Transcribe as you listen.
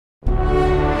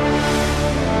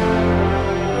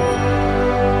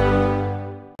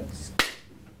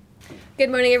Good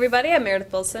morning, everybody. I'm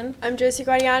Meredith Wilson. I'm Josie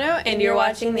Guadiano, And you're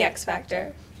watching The X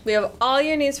Factor. We have all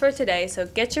your news for today, so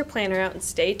get your planner out and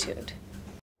stay tuned.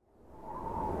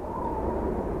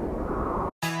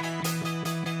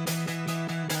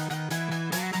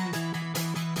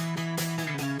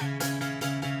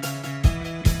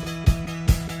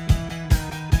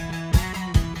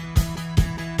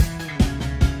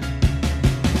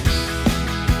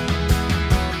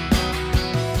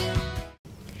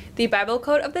 The Bible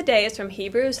quote of the day is from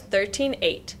Hebrews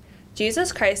 13:8.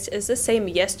 Jesus Christ is the same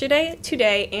yesterday,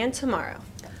 today, and tomorrow.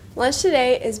 Lunch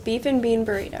today is beef and bean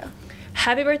burrito.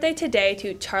 Happy birthday today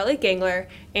to Charlie Gangler,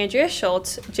 Andrea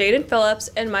Schultz, Jaden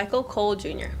Phillips, and Michael Cole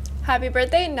Jr. Happy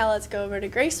birthday. Now let's go over to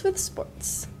Grace with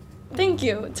sports. Thank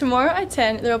you. Tomorrow at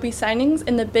 10, there will be signings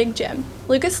in the big gym.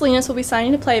 Lucas Salinas will be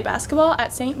signing to play basketball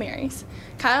at St. Mary's.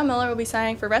 Kyle Miller will be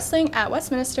signing for wrestling at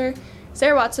Westminster.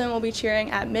 Sarah Watson will be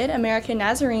cheering at Mid-American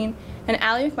Nazarene, and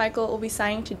Allie McMichael will be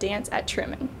signing to dance at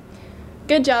Truman.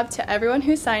 Good job to everyone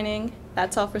who's signing.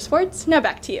 That's all for sports. Now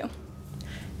back to you.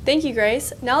 Thank you,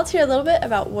 Grace. Now let's hear a little bit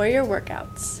about Warrior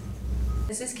Workouts.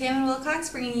 This is Cameron Wilcox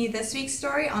bringing you this week's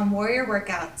story on Warrior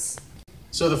Workouts.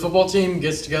 So the football team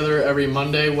gets together every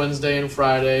Monday, Wednesday, and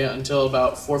Friday until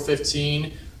about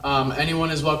 4:15. Anyone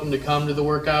is welcome to come to the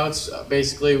workouts.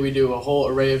 Basically, we do a whole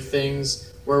array of things.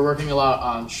 We're working a lot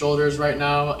on shoulders right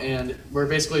now, and we're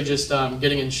basically just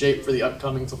getting in shape for the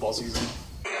upcoming football season.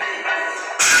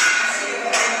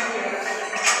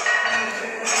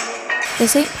 The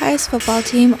St. Pius football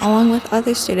team, along with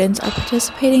other students, are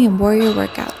participating in Warrior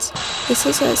Workouts. This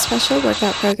is a special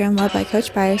workout program led by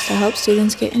Coach Byers to help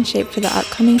students get in shape for the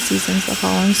upcoming seasons the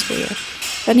following school year.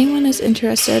 If anyone is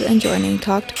interested in joining,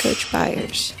 talk to Coach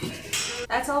Byers.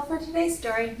 That's all for today's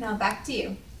story. Now back to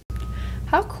you.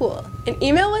 How cool. An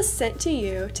email was sent to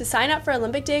you to sign up for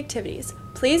Olympic Day activities.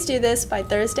 Please do this by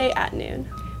Thursday at noon.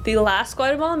 The last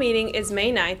Guatemala meeting is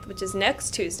May 9th, which is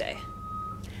next Tuesday.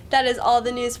 That is all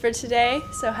the news for today,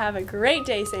 so have a great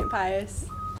day, St. Pius.